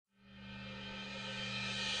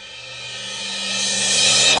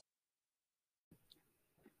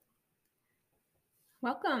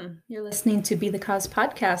Welcome. You're listening to Be the Cause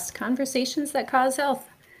podcast, Conversations That Cause Health.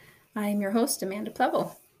 I'm your host, Amanda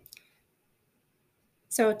Plevel.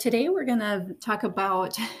 So today we're going to talk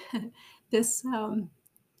about this.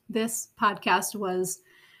 This podcast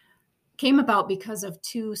came about because of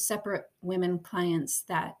two separate women clients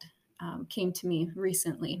that came to me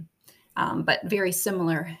recently, but very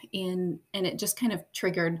similar and it just kind of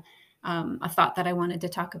triggered a thought that I wanted to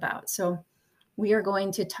talk about. So we are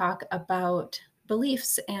going to talk about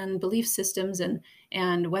beliefs and belief systems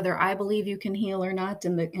and whether I believe you can heal or not,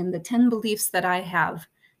 and the 10 beliefs that I have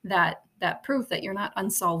that prove that you're not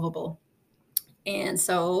unsolvable. And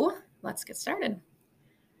so let's get started.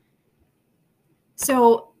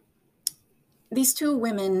 So these two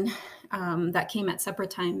women that came at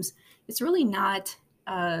separate times, it's really not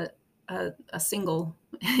a single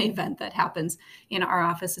event that happens in our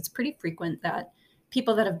office. It's pretty frequent that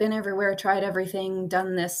people that have been everywhere, tried everything,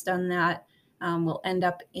 done this, done that, will end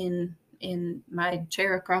up in my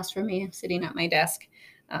chair across from me, sitting at my desk,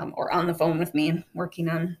 or on the phone with me, working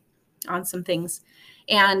on some things.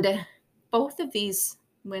 And both of these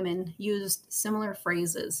women used similar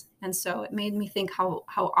phrases, and so it made me think how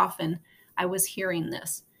often I was hearing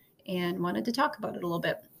this, and wanted to talk about it a little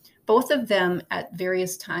bit. Both of them at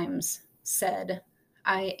various times said,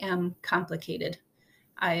 "I am complicated.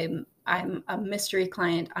 I'm a mystery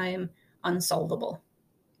client. I'm unsolvable."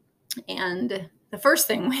 And the first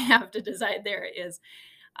thing we have to decide there is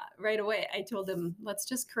right away, I told them, let's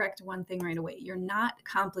just correct one thing right away. You're not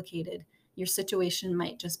complicated. Your situation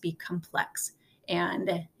might just be complex.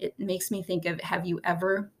 And it makes me think of, have you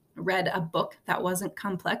ever read a book that wasn't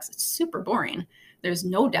complex? It's super boring. There's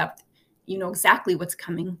no depth. You know exactly what's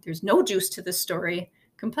coming. There's no juice to the story.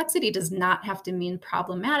 Complexity does not have to mean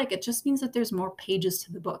problematic. It just means that there's more pages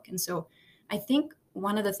to the book. And so I think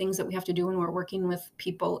one of the things that we have to do when we're working with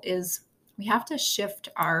people is we have to shift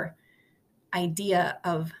our idea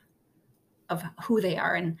of who they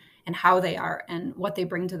are and how they are and what they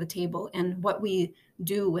bring to the table and what we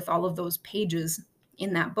do with all of those pages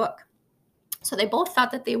in that book. So they both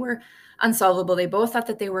thought that they were unsolvable. They both thought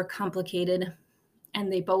that they were complicated, and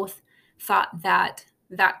they both thought that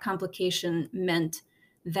that complication meant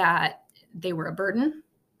that they were a burden,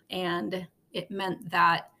 and it meant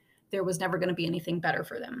that there was never going to be anything better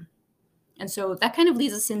for them. And so that kind of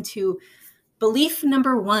leads us into belief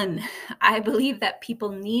number one. I believe that people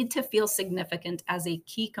need to feel significant as a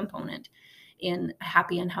key component in a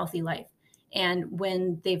happy and healthy life. And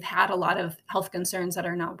when they've had a lot of health concerns that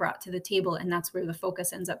are now brought to the table, and that's where the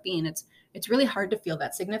focus ends up being, it's really hard to feel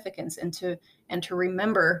that significance and to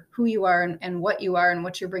remember who you are and what you are and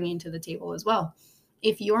what you're bringing to the table as well.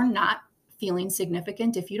 If you're not feeling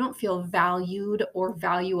significant, if you don't feel valued or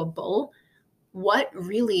valuable, what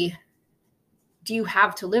really do you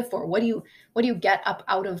have to live for? What do you get up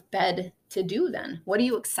out of bed to do then? What are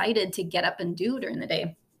you excited to get up and do during the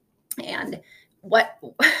day? And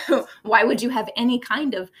why would you have any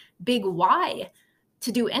kind of big why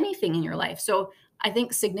to do anything in your life? So I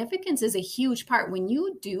think significance is a huge part. When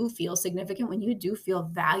you do feel significant, when you do feel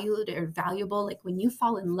valued or valuable, like when you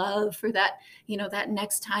fall in love for that, that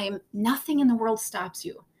next time, nothing in the world stops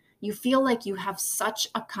you. You feel like you have such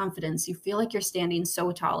a confidence. You feel like you're standing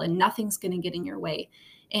so tall and nothing's going to get in your way.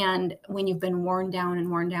 And when you've been worn down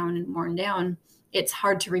and worn down and worn down, it's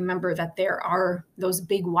hard to remember that there are those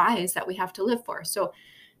big whys that we have to live for. So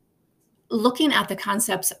looking at the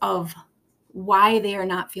concepts of why they are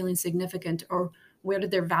not feeling significant, or where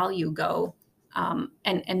did their value go,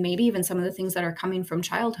 and maybe even some of the things that are coming from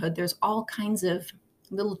childhood, there's all kinds of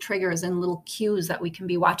little triggers and little cues that we can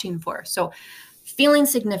be watching for. So feeling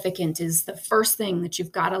significant is the first thing that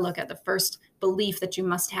you've got to look at, the first belief that you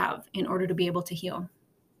must have in order to be able to heal.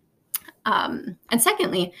 And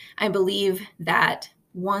secondly, I believe that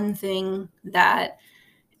one thing that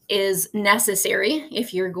is necessary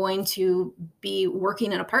if you're going to be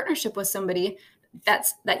working in a partnership with somebody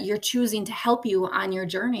that you're choosing to help you on your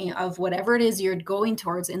journey of whatever it is you're going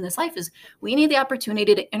towards in this life, is we need the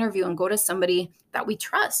opportunity to interview and go to somebody that we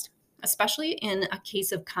trust, especially in a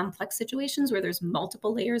case of complex situations where there's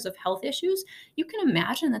multiple layers of health issues. You can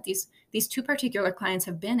imagine that these two particular clients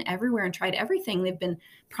have been everywhere and tried everything.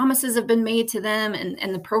 Promises have been made to them,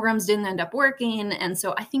 and the programs didn't end up working. And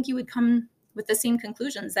so I think you would come with the same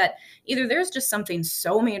conclusions that either there's just something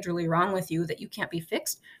so majorly wrong with you that you can't be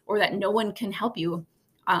fixed, or that no one can help you.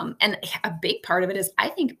 And a big part of it is, I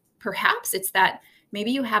think perhaps it's that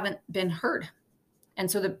maybe you haven't been heard,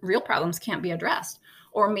 and so the real problems can't be addressed.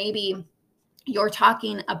 Or maybe you're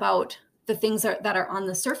talking about the things that are on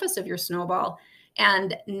the surface of your snowball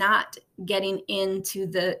and not getting into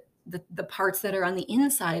the parts that are on the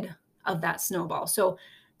inside of that snowball. So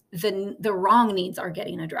the wrong needs are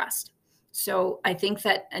getting addressed. So I think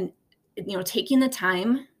that, and taking the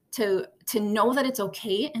time to know that it's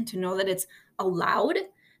okay and to know that it's allowed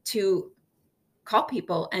to call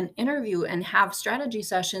people and interview and have strategy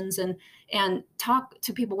sessions and talk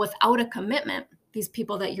to people without a commitment, these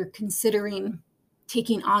people that you're considering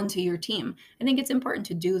taking onto your team. I think it's important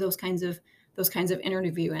to do those kinds of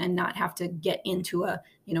interview and not have to get into a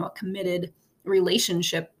committed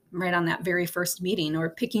relationship right on that very first meeting, or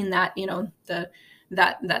picking that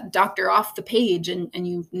that doctor off the page and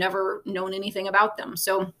you've never known anything about them.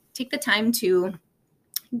 So take the time to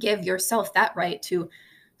give yourself that right to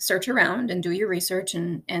search around and do your research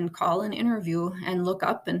and call and interview and look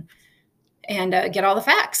up and get all the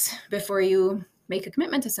facts before you make a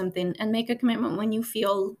commitment to something. And make a commitment when you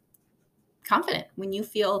feel confident, when you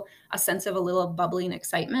feel a sense of a little bubbling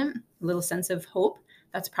excitement, a little sense of hope.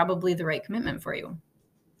 That's probably the right commitment for you.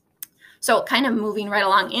 So kind of moving right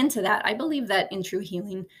along into that, I believe that in true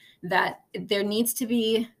healing, that there needs to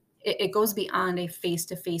be, it goes beyond a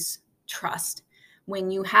face-to-face trust.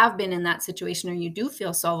 When you have been in that situation, or you do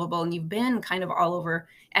feel solvable and you've been kind of all over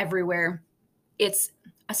everywhere, it's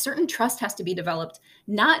a certain trust has to be developed,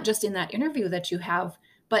 not just in that interview that you have,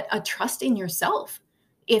 but a trust in yourself.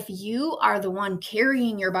 If you are the one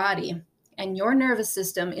carrying your body and your nervous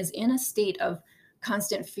system is in a state of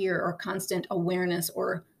constant fear or constant awareness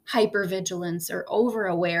or hypervigilance or over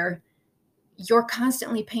aware, you're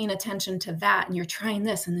constantly paying attention to that, and you're trying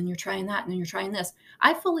this, and then you're trying that, and then you're trying this.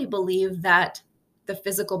 I fully believe that the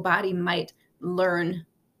physical body might learn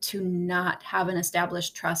to not have an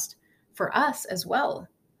established trust for us as well,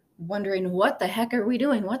 wondering, what the heck are we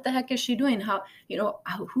doing? What the heck is she doing? How,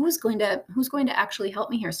 who's going to actually help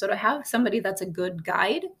me here? So to have somebody that's a good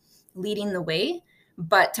guide leading the way,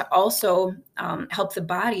 but to also help the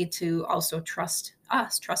body to also trust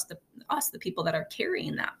us, the people that are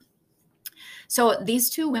carrying that. So these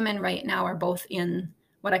two women right now are both in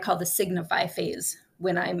what I call the signify phase.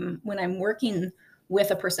 When I'm working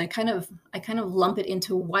with a person, I kind of lump it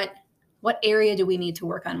into what area do we need to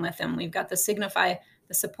work on with them. We've got the signify,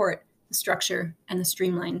 the support, the structure, and the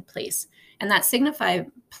streamline place. And that signify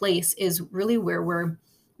place is really where we're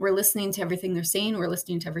listening to everything they're saying. We're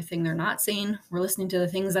listening to everything they're not saying. We're listening to the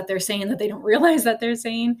things that they're saying that they don't realize that they're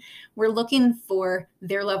saying. We're looking for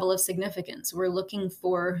their level of significance. We're looking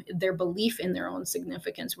for their belief in their own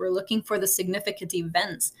significance. We're looking for the significant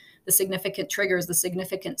events, the significant triggers, the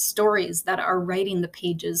significant stories that are writing the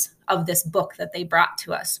pages of this book that they brought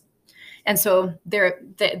to us. And so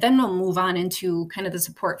then we'll move on into kind of the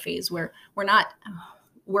support phase, where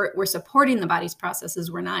we're supporting the body's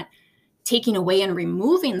processes. We're not taking away and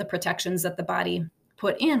removing the protections that the body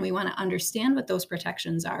put in. We want to understand what those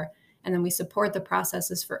protections are. And then we support the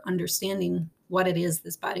processes for understanding what it is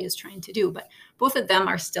this body is trying to do. But both of them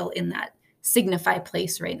are still in that signify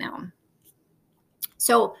place right now.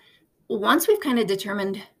 So once we've kind of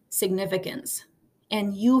determined significance,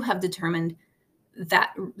 and you have determined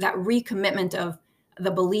that recommitment of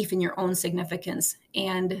the belief in your own significance,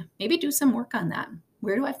 and maybe do some work on that.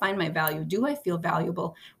 Where do I find my value? Do I feel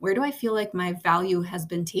valuable? Where do I feel like my value has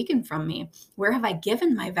been taken from me? Where have I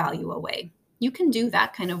given my value away? You can do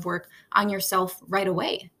that kind of work on yourself right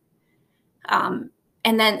away. And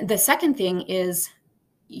then the second thing is,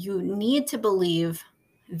 you need to believe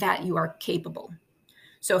that you are capable.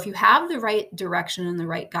 So if you have the right direction and the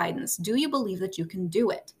right guidance, do you believe that you can do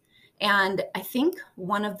it? And I think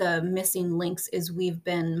one of the missing links is we've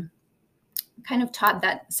been kind of taught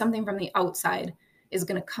that something from the outside is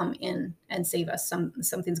going to come in and save us.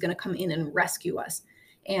 Something's going to come in and rescue us.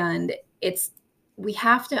 And we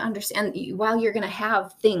have to understand, while you're going to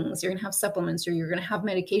have things, you're going to have supplements, or you're going to have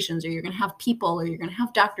medications, or you're going to have people, or you're going to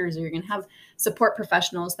have doctors, or you're going to have support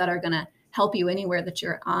professionals that are going to help you anywhere that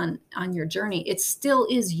you're on your journey. It still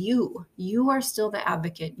is you. You are still the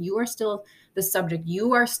advocate. You are still the subject.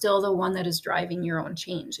 You are still the one that is driving your own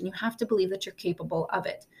change. And you have to believe that you're capable of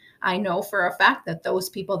it. I know for a fact that those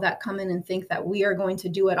people that come in and think that we are going to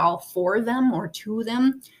do it all for them or to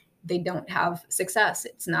them, they don't have success.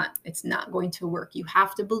 It's not going to work. You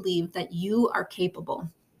have to believe that you are capable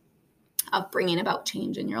of bringing about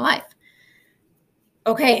change in your life.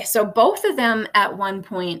 Okay, so both of them at one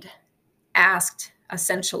point asked,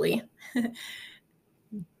 essentially,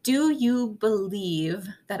 do you believe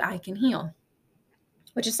that I can heal?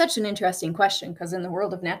 Which is such an interesting question, because in the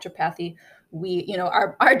world of naturopathy,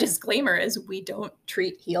 our disclaimer is we don't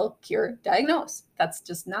treat, heal, cure, diagnose. That's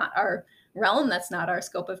just not our realm. That's not our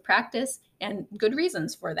scope of practice, and good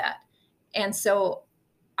reasons for that. And so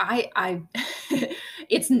I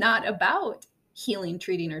it's not about healing,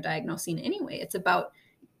 treating, or diagnosing anyway. It's about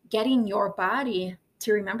getting your body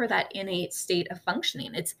to remember that innate state of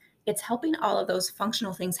functioning. It's helping all of those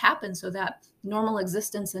functional things happen so that normal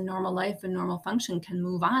existence and normal life and normal function can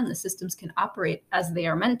move on. The systems can operate as they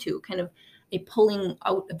are meant to, kind of a pulling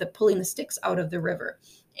the sticks out of the river.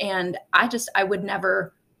 And I would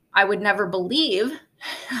never believe,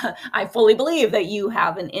 I fully believe that you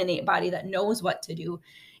have an innate body that knows what to do.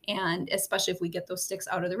 And especially if we get those sticks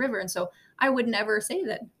out of the river. And so I would never say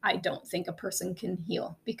that I don't think a person can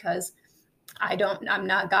heal, because I'm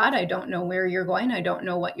not God. I don't know where you're going. I don't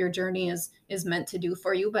know what your journey is meant to do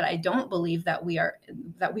for you, but I don't believe that we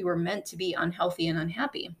were meant to be unhealthy and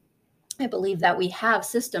unhappy. I believe that we have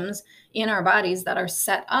systems in our bodies that are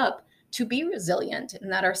set up to be resilient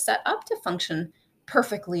and that are set up to function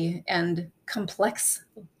perfectly and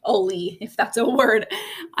complexly, if that's a word.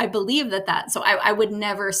 I believe that. So I would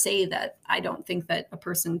never say that I don't think that a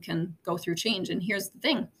person can go through change. And here's the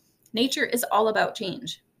thing: nature is all about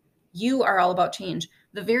change. You are all about change.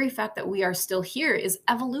 The very fact that we are still here is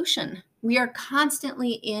evolution. We are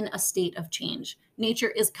constantly in a state of change.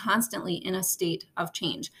 Nature is constantly in a state of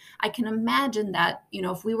change. I can imagine that,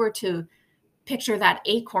 if we were to picture that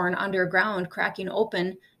acorn underground cracking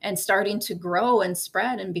open and starting to grow and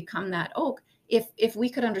spread and become that oak, if we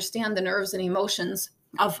could understand the nerves and emotions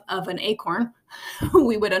of an acorn,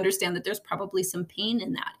 we would understand that there's probably some pain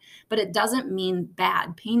in that. But it doesn't mean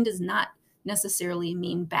bad. Pain does not necessarily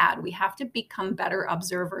mean bad. We have to become better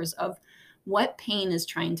observers of what pain is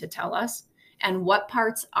trying to tell us, and what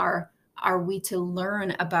parts are we to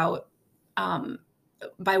learn about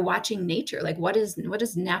by watching nature. Like what is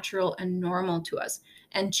natural and normal to us.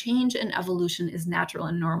 And change and evolution is natural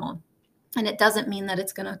and normal. And it doesn't mean that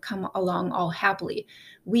it's going to come along all happily.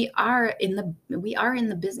 We are in the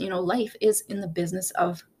business, life is in the business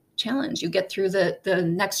of challenge. You get through the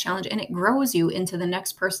next challenge and it grows you into the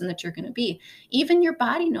next person that you're going to be. Even your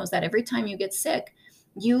body knows that. Every time you get sick,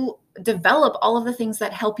 you develop all of the things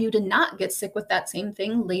that help you to not get sick with that same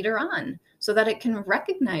thing later on, so that it can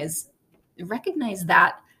recognize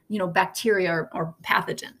that, bacteria or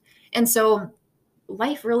pathogen. And so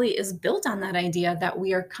life really is built on that idea that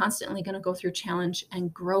we are constantly going to go through challenge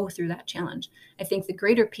and grow through that challenge. I think the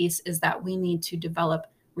greater piece is that we need to develop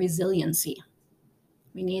resiliency.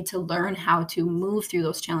 We need to learn how to move through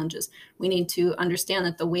those challenges. We need to understand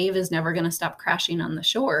that the wave is never going to stop crashing on the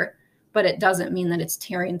shore, but it doesn't mean that it's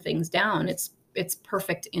tearing things down. It's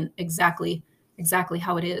perfect in exactly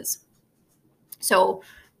how it is. So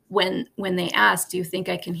when they ask, do you think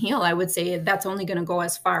I can heal? I would say that's only going to go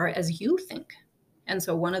as far as you think. And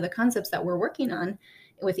so one of the concepts that we're working on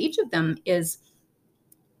with each of them is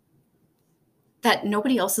that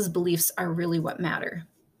nobody else's beliefs are really what matter.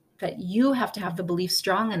 That you have to have the belief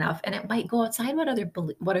strong enough, and it might go outside what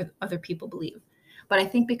other people believe. But I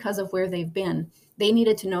think because of where they've been, they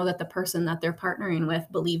needed to know that the person that they're partnering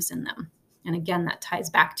with believes in them. And again, that ties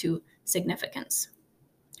back to significance.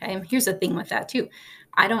 Okay, and here's the thing with that too.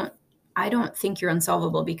 I don't think you're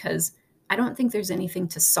unsolvable, because I don't think there's anything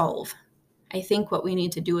to solve. I think what we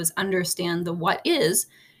need to do is understand the what is,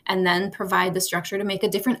 and then provide the structure to make a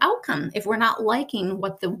different outcome. If we're not liking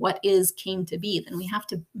what the what is came to be, then we have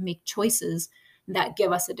to make choices that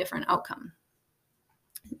give us a different outcome.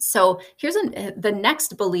 So here's the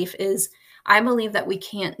next belief is, I believe that we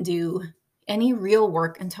can't do any real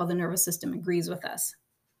work until the nervous system agrees with us.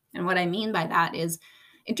 And what I mean by that is,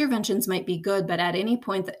 interventions might be good, but at any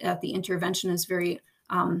point that the intervention is very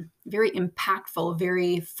impactful,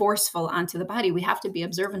 very forceful onto the body, we have to be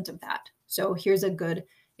observant of that. So here's a good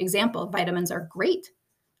example. Vitamins are great.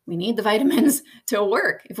 We need the vitamins to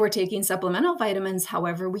work. If we're taking supplemental vitamins,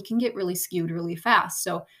 however, we can get really skewed really fast.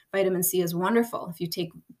 So vitamin C is wonderful. If you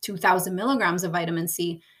take 2,000 milligrams of vitamin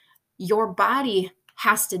C, your body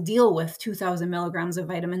has to deal with 2,000 milligrams of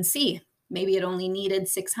vitamin C. Maybe it only needed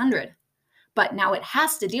 600. But now it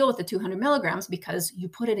has to deal with the 200 milligrams because you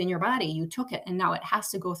put it in your body, you took it, and now it has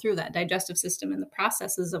to go through that digestive system and the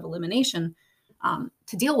processes of elimination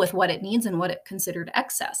to deal with what it needs and what it considered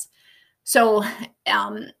excess. So,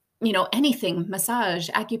 anything, massage,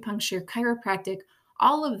 acupuncture, chiropractic,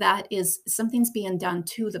 all of that is something's being done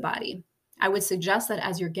to the body. I would suggest that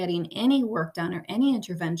as you're getting any work done or any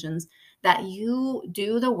interventions, that you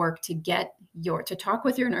do the work to to talk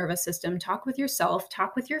with your nervous system, talk with yourself,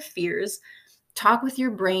 talk with your fears, talk with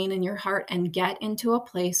your brain and your heart, and get into a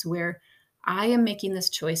place where I am making this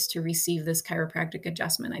choice to receive this chiropractic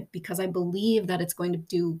adjustment because I believe that it's going to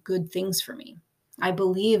do good things for me. I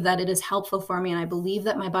believe that it is helpful for me, and I believe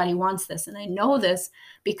that my body wants this. And I know this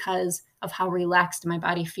because of how relaxed my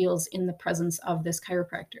body feels in the presence of this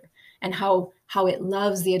chiropractor, and how it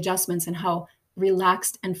loves the adjustments and how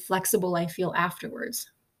relaxed and flexible I feel afterwards.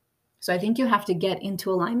 So I think you have to get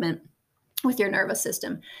into alignment with your nervous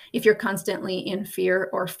system. If you're constantly in fear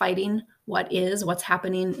or fighting what's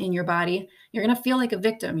happening in your body, you're going to feel like a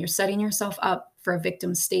victim. You're setting yourself up for a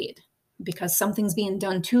victim state because something's being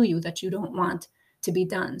done to you that you don't want to be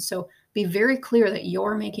done. So be very clear that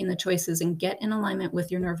you're making the choices and get in alignment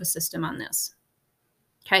with your nervous system on this.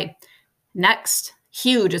 Okay. Next,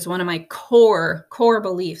 huge, it's one of my core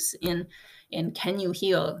beliefs in can you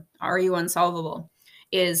heal? Are you unsolvable?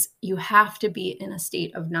 Is you have to be in a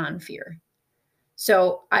state of non-fear.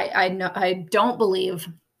 So I don't believe,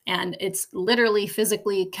 and it's literally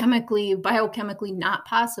physically, chemically, biochemically not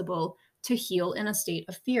possible to heal in a state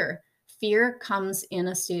of fear. Fear comes in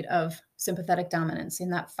a state of sympathetic dominance,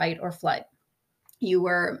 in that fight or flight.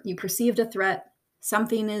 You perceived a threat,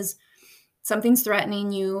 something's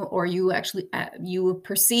threatening you, or you actually you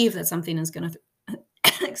perceive that something is going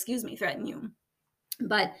to threaten you.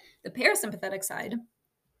 But the parasympathetic side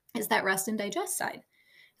is that rest and digest side,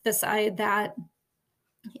 the side that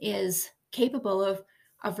is capable of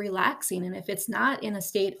relaxing. And if it's not in a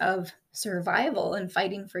state of survival and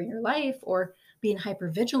fighting for your life or being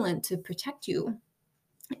hypervigilant to protect you,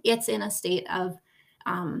 it's in a state of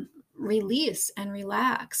release and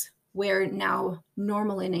relax, where now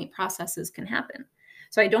normal innate processes can happen.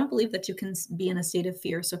 So I don't believe that you can be in a state of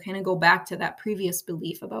fear. So kind of go back to that previous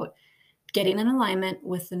belief about getting in alignment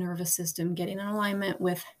with the nervous system, getting in alignment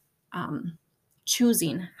with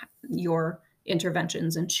choosing your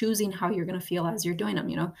interventions and choosing how you're going to feel as you're doing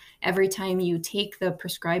them. Every time you take the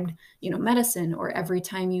prescribed, medicine, or every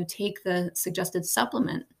time you take the suggested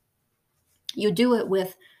supplement, you do it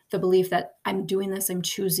with the belief that I'm doing this, I'm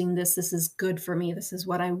choosing this, this is good for me, this is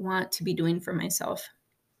what I want to be doing for myself.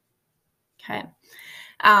 Okay.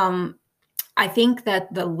 I think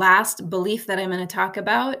that the last belief that I'm going to talk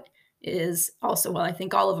about is also, I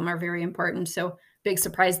think all of them are very important, so big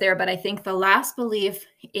surprise there, but I think the last belief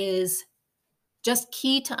is just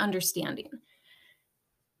key to understanding.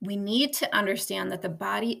 We need to understand that the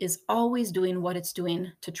body is always doing what it's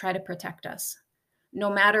doing to try to protect us. No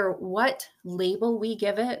matter what label we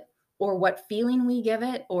give it, or what feeling we give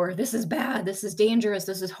it, or this is bad, this is dangerous,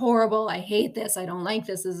 this is horrible, I hate this, I don't like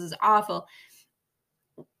this is awful.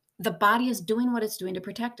 The body is doing what it's doing to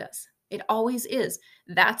protect us. It always is.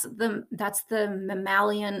 That's the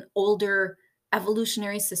mammalian, older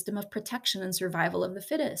evolutionary system of protection and survival of the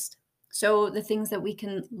fittest. So the things that we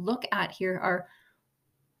can look at here are,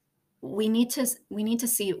 we need to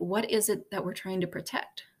see, what is it that we're trying to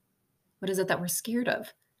protect? What is it that we're scared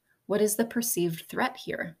of? What is the perceived threat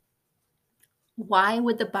here? Why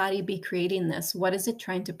would the body be creating this? What is it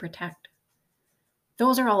trying to protect?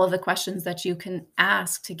 Those are all of the questions that you can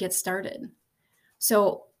ask to get started.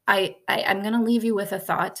 So I'm going to leave you with a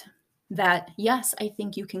thought that, yes, I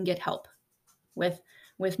think you can get help with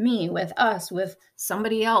me, with us, with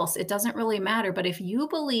somebody else. It doesn't really matter. But if you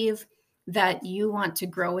believe that you want to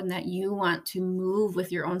grow and that you want to move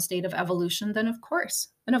with your own state of evolution, then of course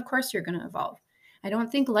you're going to evolve. I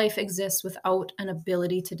don't think life exists without an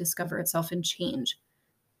ability to discover itself and change.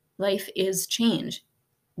 Life is change.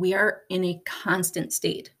 We are in a constant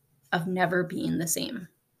state of never being the same.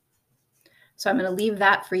 So I'm going to leave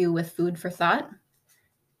that for you with food for thought.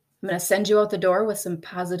 I'm going to send you out the door with some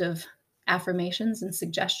positive affirmations and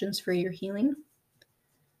suggestions for your healing.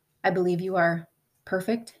 I believe you are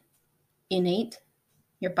perfect, innate.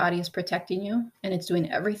 Your body is protecting you, and it's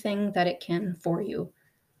doing everything that it can for you.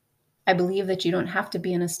 I believe that you don't have to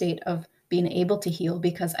be in a state of being able to heal,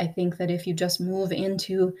 because I think that if you just move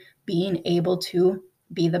into being able to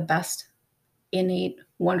be the best, innate,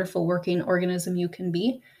 wonderful working organism you can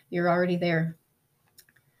be, you're already there.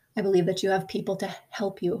 I believe that you have people to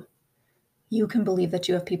help you. You can believe that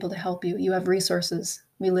you have people to help you. You have resources.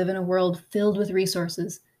 We live in a world filled with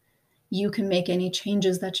resources. You can make any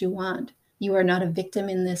changes that you want. You are not a victim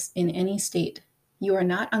in any state. You are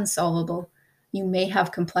not unsolvable. You may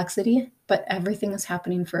have complexity, but everything is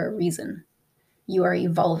happening for a reason. You are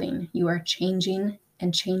evolving. You are changing,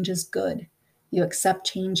 and change is good. You accept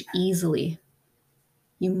change easily.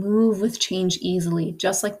 You move with change easily,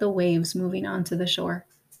 just like the waves moving onto the shore.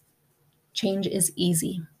 Change is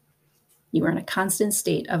easy. You are in a constant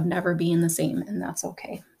state of never being the same, and that's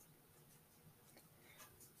okay.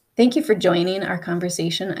 Thank you for joining our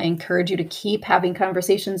conversation. I encourage you to keep having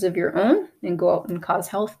conversations of your own and go out and cause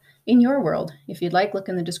health in your world. If you'd like, look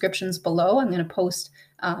in the descriptions below. I'm going to post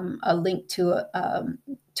a link to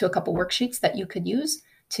a couple worksheets that you could use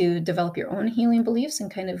to develop your own healing beliefs and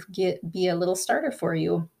kind of be a little starter for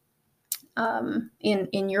you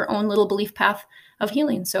in your own little belief path of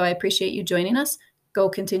healing. So I appreciate you joining us. Go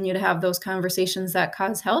continue to have those conversations that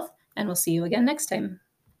cause health, and we'll see you again next time.